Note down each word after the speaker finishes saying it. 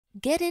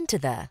Get into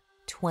the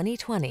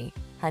 2020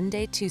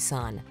 Hyundai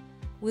Tucson.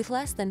 With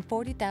less than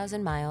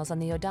 40,000 miles on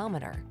the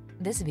odometer,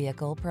 this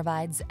vehicle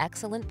provides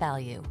excellent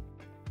value.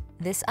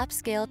 This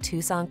upscale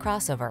Tucson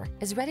crossover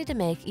is ready to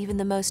make even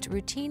the most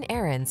routine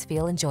errands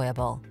feel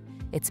enjoyable.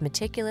 Its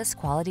meticulous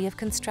quality of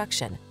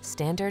construction,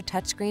 standard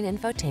touchscreen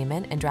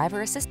infotainment and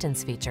driver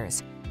assistance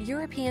features,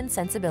 European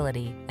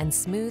sensibility, and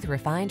smooth,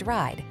 refined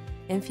ride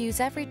infuse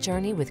every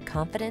journey with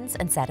confidence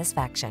and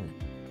satisfaction.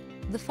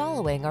 The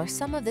following are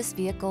some of this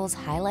vehicle's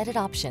highlighted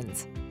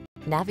options: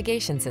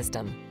 navigation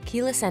system,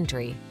 keyless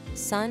entry,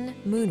 sun,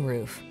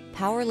 moonroof,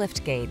 power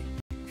liftgate,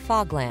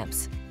 fog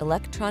lamps,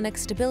 electronic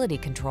stability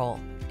control,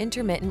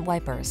 intermittent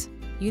wipers,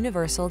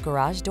 universal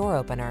garage door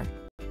opener,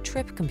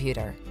 trip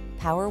computer,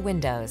 power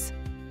windows.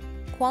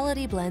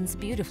 Quality blends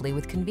beautifully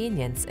with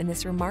convenience in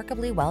this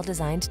remarkably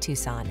well-designed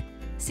Tucson.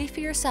 See for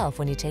yourself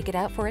when you take it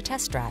out for a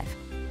test drive.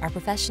 Our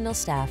professional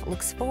staff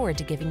looks forward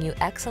to giving you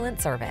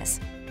excellent service.